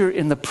future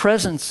in the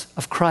presence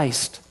of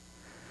Christ.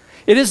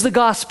 It is the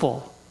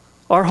gospel.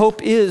 Our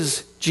hope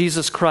is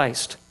Jesus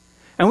Christ.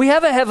 And we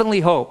have a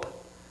heavenly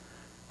hope.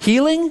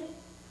 Healing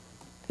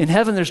In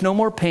heaven, there's no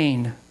more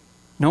pain,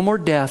 no more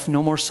death,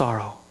 no more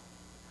sorrow.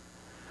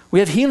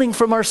 We have healing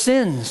from our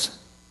sins.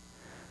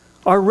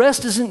 Our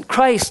rest is in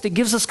Christ. It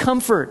gives us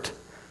comfort.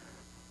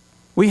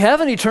 We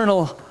have an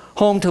eternal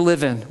home to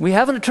live in. We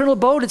have an eternal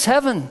abode. It's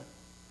heaven.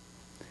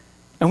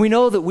 And we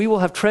know that we will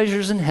have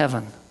treasures in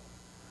heaven.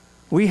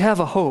 We have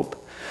a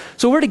hope.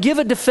 So we're to give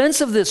a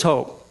defense of this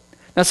hope.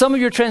 Now, some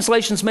of your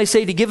translations may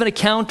say to give an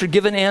account or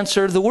give an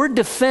answer. The word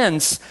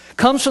defense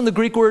comes from the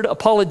Greek word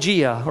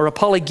apologia or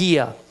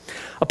apologia.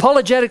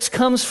 Apologetics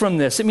comes from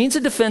this. It means a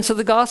defense of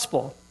the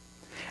gospel.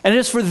 And it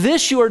is for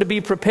this you are to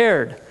be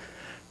prepared.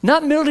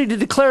 Not merely to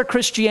declare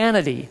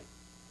Christianity,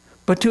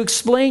 but to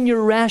explain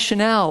your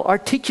rationale,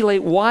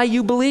 articulate why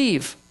you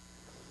believe.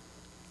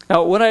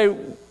 Now, when I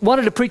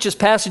wanted to preach this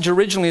passage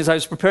originally as I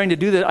was preparing to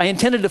do that, I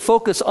intended to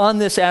focus on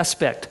this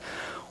aspect.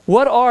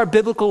 What are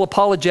biblical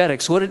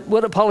apologetics?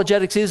 What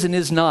apologetics is and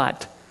is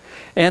not?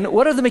 And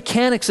what are the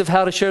mechanics of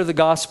how to share the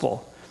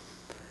gospel?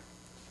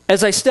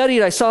 As I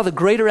studied, I saw the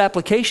greater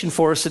application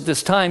for us at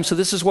this time, so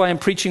this is why I'm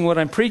preaching what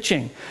I'm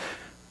preaching.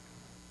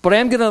 But I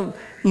am going to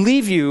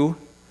leave you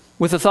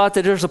with the thought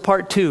that there's a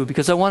part two,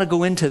 because I want to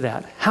go into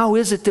that. How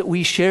is it that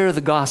we share the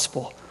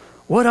gospel?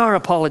 What are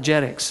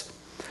apologetics?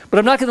 But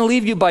I'm not going to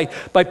leave you by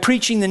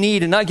preaching the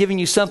need and not giving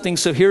you something,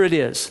 so here it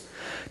is.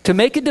 To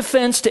make a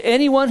defense to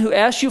anyone who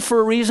asks you for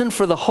a reason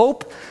for the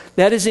hope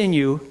that is in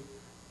you,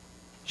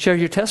 share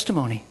your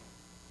testimony.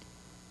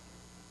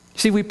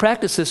 See, we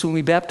practice this when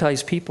we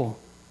baptize people.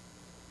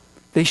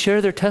 They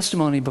share their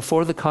testimony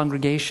before the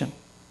congregation.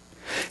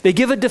 They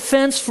give a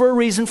defense for a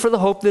reason for the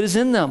hope that is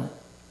in them.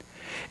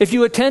 If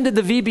you attended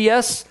the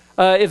VBS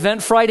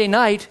event Friday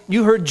night,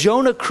 you heard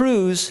Jonah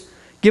Cruz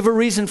give a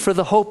reason for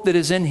the hope that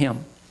is in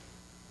him.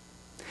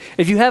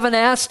 If you haven't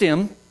asked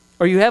him,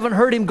 or you haven't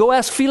heard him, go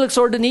ask Felix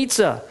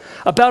Ordanitza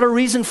about a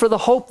reason for the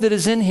hope that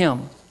is in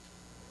him.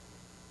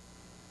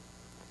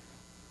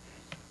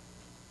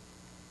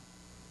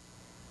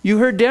 You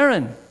heard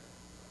Darren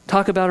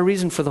talk about a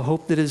reason for the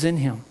hope that is in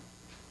him.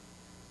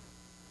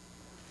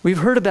 We've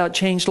heard about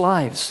changed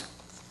lives.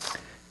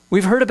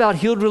 We've heard about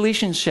healed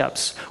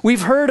relationships.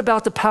 We've heard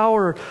about the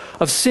power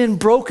of sin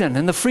broken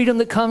and the freedom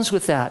that comes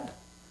with that.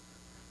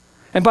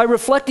 And by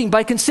reflecting,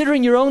 by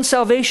considering your own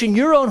salvation,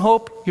 your own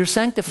hope, you're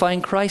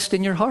sanctifying Christ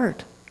in your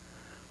heart.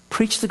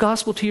 Preach the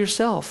gospel to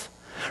yourself.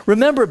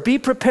 Remember, be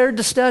prepared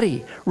to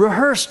study,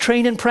 rehearse,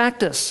 train, and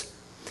practice.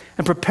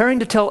 And preparing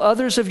to tell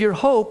others of your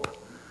hope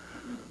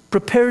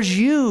prepares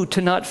you to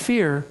not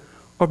fear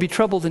or be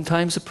troubled in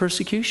times of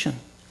persecution.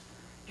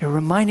 You're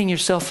reminding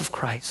yourself of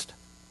Christ.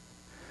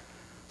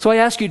 So I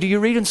ask you, do you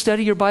read and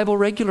study your Bible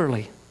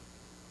regularly?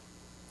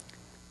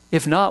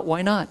 If not,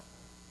 why not?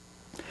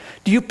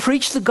 Do you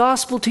preach the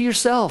gospel to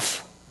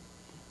yourself?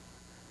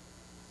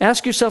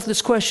 Ask yourself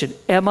this question: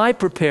 am I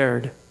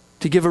prepared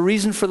to give a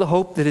reason for the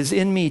hope that is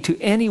in me to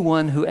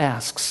anyone who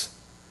asks?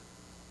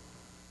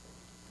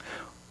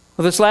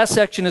 Well, this last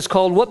section is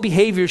called, What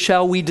Behavior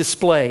Shall We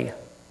Display?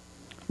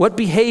 What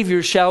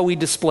behavior shall we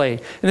display?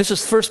 And this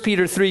is 1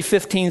 Peter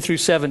 3:15 through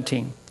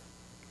 17.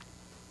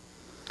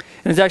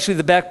 And it's actually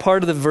the back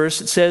part of the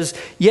verse. It says,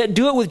 Yet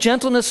do it with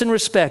gentleness and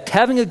respect,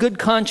 having a good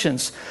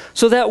conscience,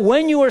 so that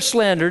when you are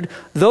slandered,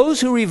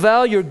 those who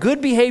revile your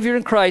good behavior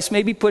in Christ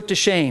may be put to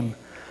shame.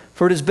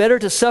 For it is better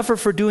to suffer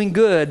for doing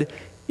good,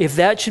 if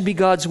that should be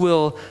God's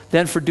will,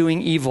 than for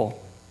doing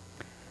evil.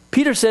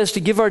 Peter says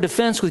to give our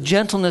defense with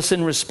gentleness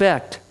and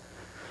respect.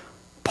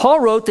 Paul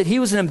wrote that he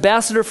was an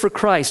ambassador for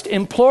Christ,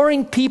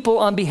 imploring people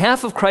on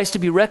behalf of Christ to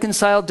be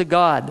reconciled to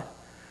God.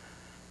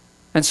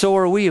 And so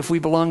are we if we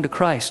belong to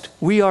Christ.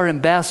 We are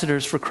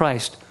ambassadors for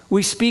Christ.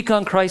 We speak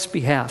on Christ's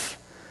behalf.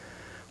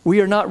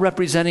 We are not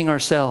representing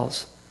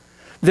ourselves.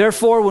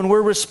 Therefore, when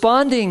we're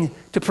responding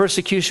to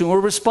persecution, we're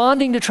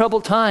responding to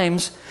troubled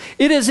times,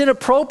 it is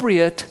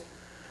inappropriate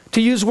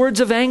to use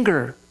words of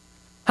anger.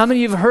 How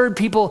many of you have heard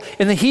people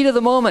in the heat of the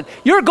moment,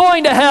 "You're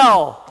going to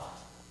hell"?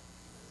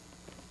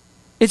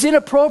 It's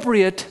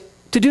inappropriate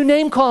to do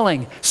name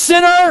calling.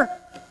 Sinner!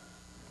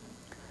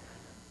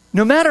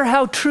 No matter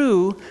how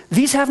true,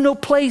 these have no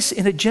place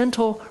in a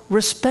gentle,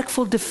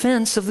 respectful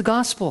defense of the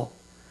gospel.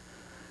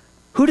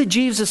 Who did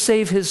Jesus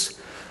save his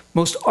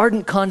most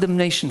ardent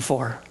condemnation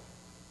for?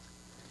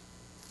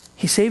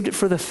 He saved it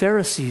for the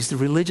Pharisees, the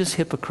religious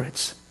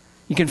hypocrites.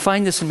 You can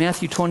find this in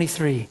Matthew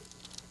 23.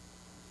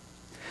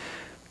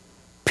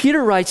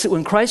 Peter writes that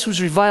when Christ was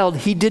reviled,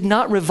 he did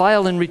not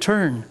revile in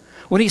return.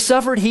 When he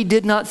suffered, he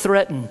did not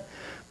threaten,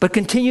 but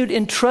continued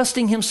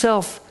entrusting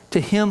himself to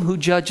him who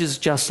judges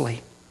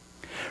justly.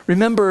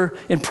 Remember,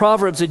 in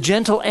Proverbs, a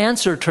gentle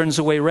answer turns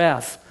away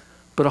wrath,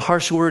 but a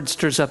harsh word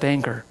stirs up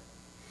anger.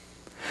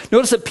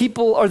 Notice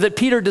that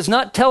Peter does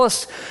not tell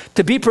us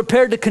to be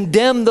prepared to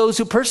condemn those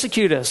who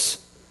persecute us.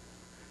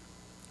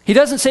 He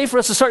doesn't say for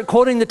us to start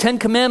quoting the Ten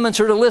Commandments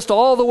or to list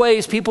all the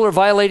ways people are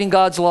violating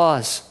God's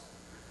laws.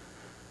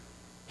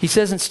 He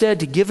says instead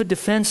to give a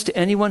defense to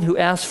anyone who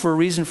asks for a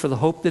reason for the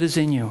hope that is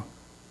in you.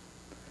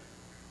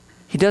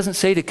 He doesn't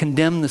say to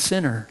condemn the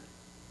sinner.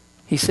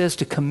 He says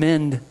to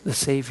commend the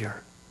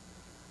Savior.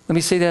 Let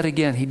me say that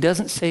again. He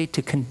doesn't say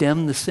to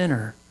condemn the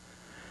sinner.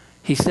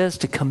 He says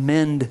to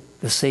commend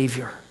the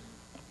Savior.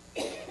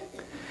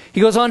 He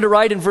goes on to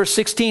write in verse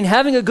 16,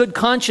 having a good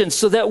conscience,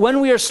 so that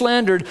when we are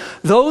slandered,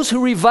 those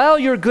who revile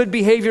your good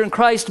behavior in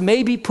Christ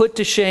may be put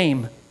to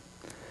shame.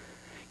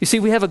 You see,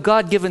 we have a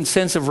God-given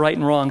sense of right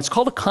and wrong. It's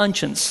called a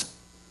conscience.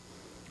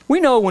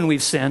 We know when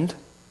we've sinned.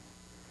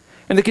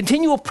 And the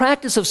continual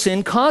practice of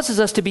sin causes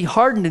us to be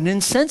hardened and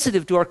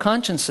insensitive to our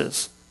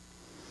consciences.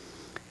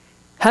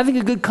 Having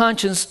a good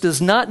conscience does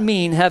not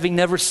mean having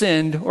never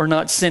sinned or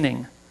not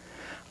sinning.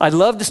 I'd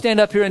love to stand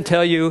up here and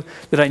tell you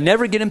that I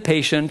never get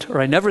impatient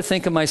or I never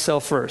think of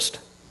myself first.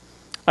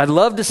 I'd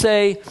love to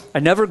say I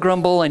never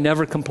grumble, I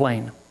never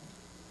complain.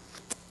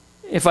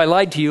 If I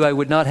lied to you, I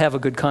would not have a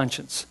good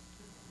conscience.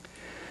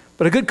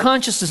 But a good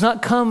conscience does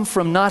not come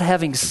from not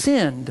having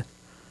sinned,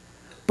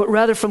 but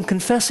rather from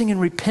confessing and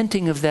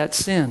repenting of that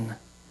sin.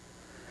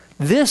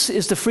 This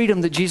is the freedom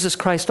that Jesus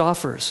Christ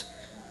offers.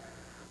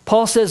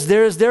 Paul says,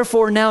 there is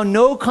therefore now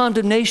no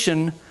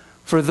condemnation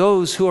for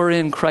those who are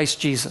in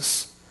Christ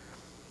Jesus.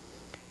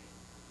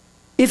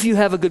 If you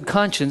have a good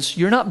conscience,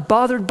 you're not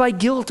bothered by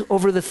guilt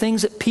over the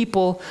things that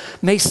people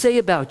may say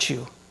about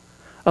you,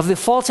 of the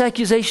false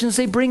accusations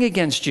they bring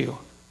against you.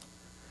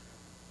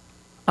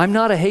 I'm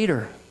not a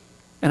hater,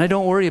 and I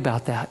don't worry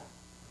about that.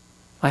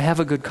 I have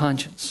a good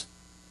conscience.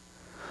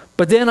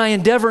 But then I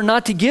endeavor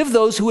not to give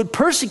those who would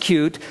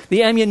persecute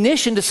the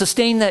ammunition to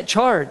sustain that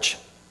charge.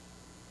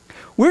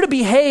 We're to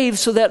behave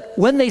so that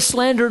when they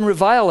slander and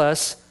revile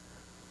us,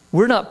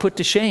 we're not put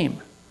to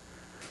shame.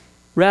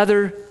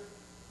 Rather,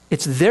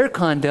 it's their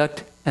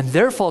conduct and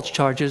their false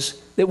charges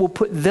that will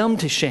put them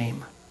to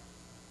shame.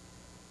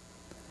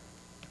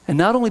 And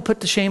not only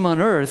put to shame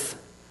on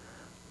earth,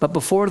 but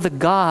before the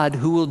God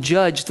who will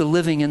judge the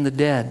living and the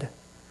dead.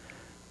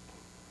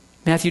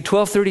 Matthew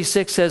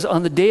 12:36 says,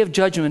 on the day of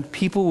judgment,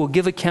 people will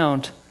give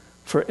account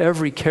for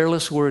every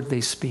careless word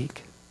they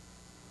speak.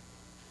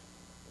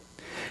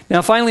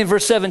 Now finally in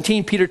verse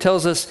 17, Peter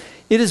tells us,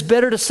 it is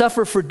better to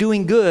suffer for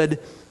doing good,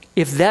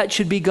 if that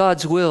should be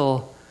God's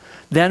will,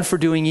 than for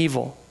doing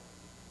evil.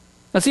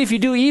 Now see, if you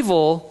do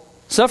evil,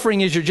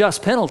 suffering is your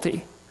just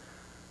penalty.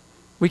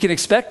 We can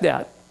expect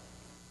that.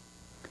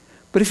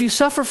 But if you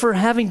suffer for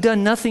having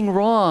done nothing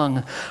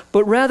wrong,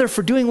 but rather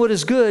for doing what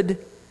is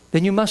good,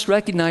 then you must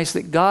recognize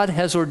that God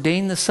has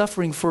ordained the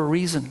suffering for a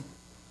reason.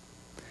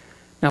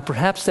 Now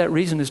perhaps that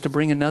reason is to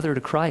bring another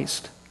to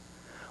Christ.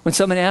 When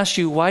someone asks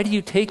you, why do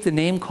you take the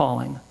name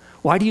calling?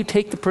 Why do you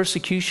take the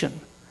persecution?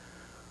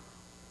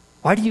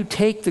 Why do you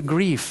take the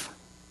grief?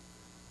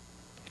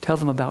 You tell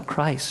them about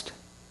Christ.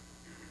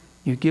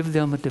 You give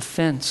them a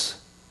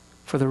defense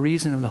for the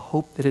reason of the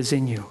hope that is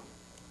in you.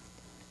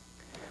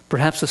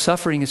 Perhaps the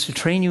suffering is to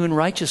train you in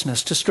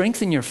righteousness, to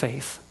strengthen your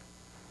faith.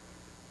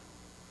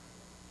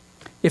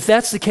 If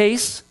that's the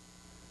case,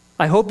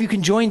 I hope you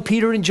can join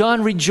Peter and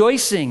John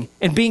rejoicing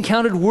and being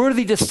counted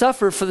worthy to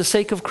suffer for the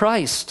sake of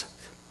Christ.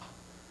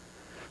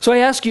 So I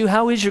ask you,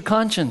 how is your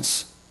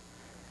conscience?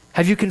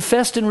 Have you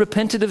confessed and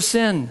repented of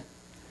sin?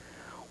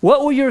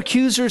 What will your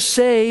accusers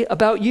say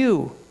about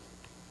you?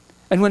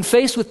 And when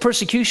faced with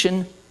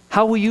persecution,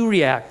 how will you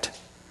react?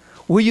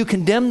 Will you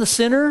condemn the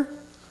sinner,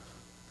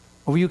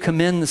 or will you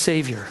commend the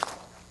Savior?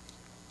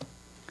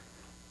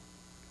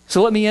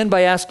 So let me end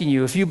by asking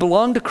you, if you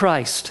belong to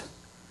Christ,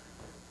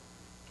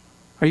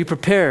 are you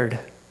prepared?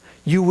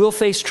 You will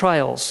face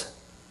trials,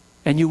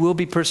 and you will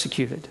be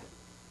persecuted.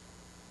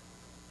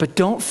 But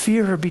don't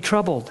fear or be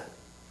troubled.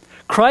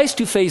 Christ,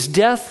 who faced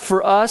death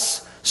for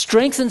us,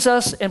 strengthens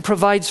us and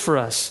provides for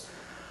us.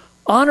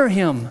 Honor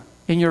him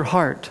in your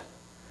heart.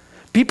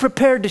 Be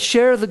prepared to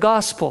share the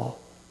gospel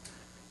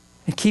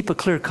and keep a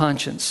clear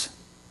conscience.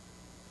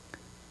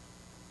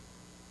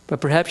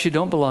 But perhaps you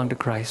don't belong to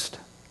Christ.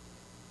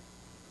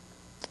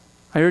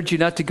 I urge you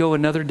not to go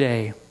another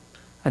day,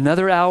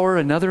 another hour,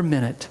 another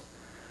minute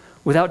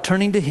without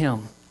turning to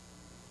him.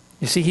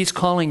 You see, he's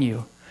calling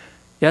you.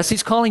 Yes,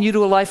 he's calling you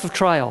to a life of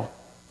trial,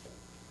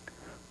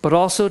 but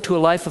also to a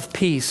life of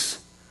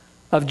peace,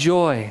 of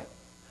joy,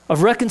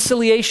 of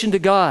reconciliation to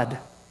God.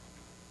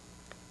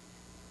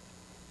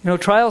 You know,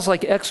 trials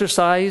like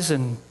exercise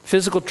and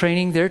physical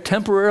training, they're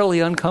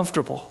temporarily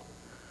uncomfortable.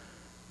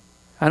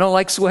 I don't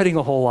like sweating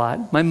a whole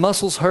lot. My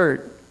muscles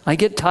hurt. I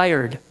get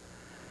tired.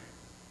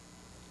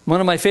 One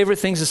of my favorite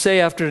things to say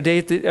after a day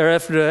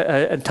after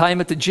a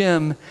time at the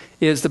gym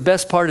is the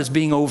best part is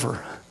being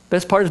over.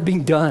 Best part is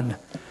being done.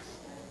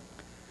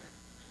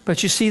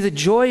 But you see, the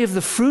joy of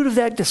the fruit of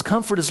that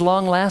discomfort is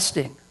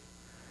long-lasting.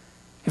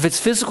 If it's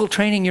physical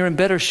training, you're in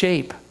better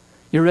shape.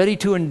 You're ready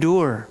to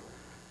endure.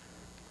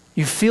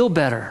 You feel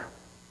better.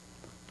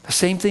 The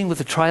same thing with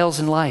the trials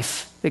in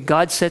life that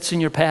God sets in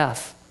your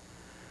path.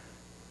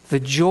 The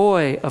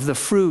joy of the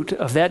fruit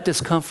of that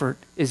discomfort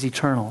is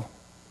eternal.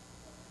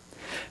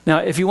 Now,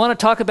 if you want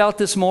to talk about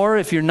this more,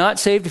 if you're not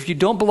saved, if you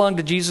don't belong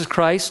to Jesus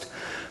Christ,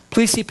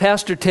 please see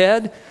Pastor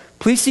Ted.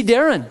 Please see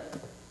Darren.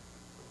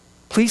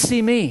 Please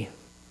see me.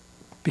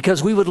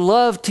 Because we would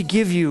love to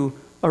give you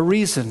a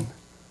reason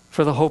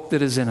for the hope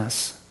that is in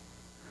us.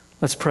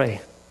 Let's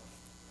pray.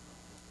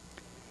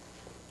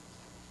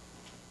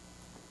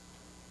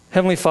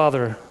 Heavenly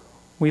Father,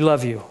 we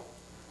love you.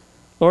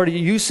 Lord,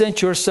 you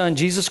sent your Son,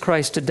 Jesus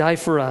Christ, to die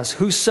for us,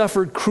 who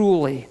suffered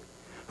cruelly,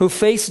 who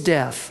faced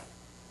death.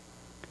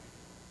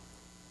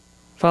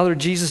 Father,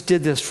 Jesus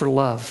did this for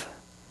love.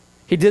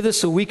 He did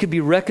this so we could be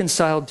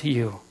reconciled to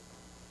you.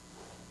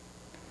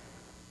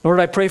 Lord,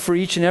 I pray for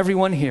each and every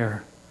one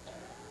here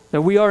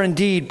that we are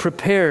indeed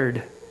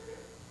prepared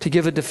to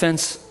give a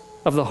defense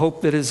of the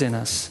hope that is in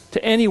us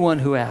to anyone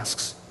who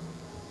asks.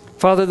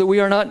 Father, that we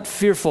are not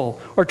fearful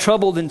or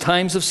troubled in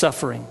times of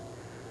suffering.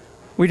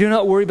 We do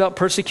not worry about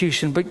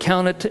persecution, but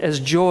count it as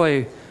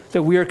joy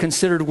that we are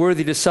considered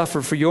worthy to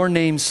suffer for your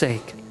name's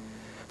sake.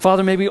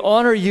 Father, may we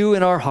honor you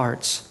in our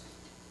hearts.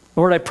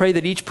 Lord, I pray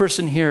that each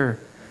person here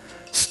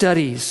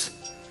studies,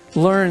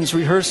 learns,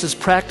 rehearses,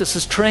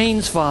 practices,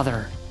 trains,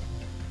 Father,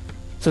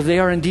 so they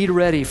are indeed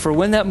ready for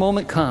when that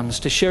moment comes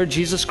to share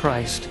Jesus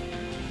Christ,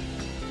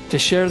 to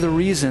share the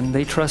reason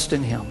they trust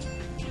in him.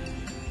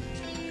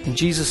 In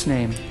Jesus'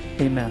 name,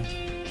 amen.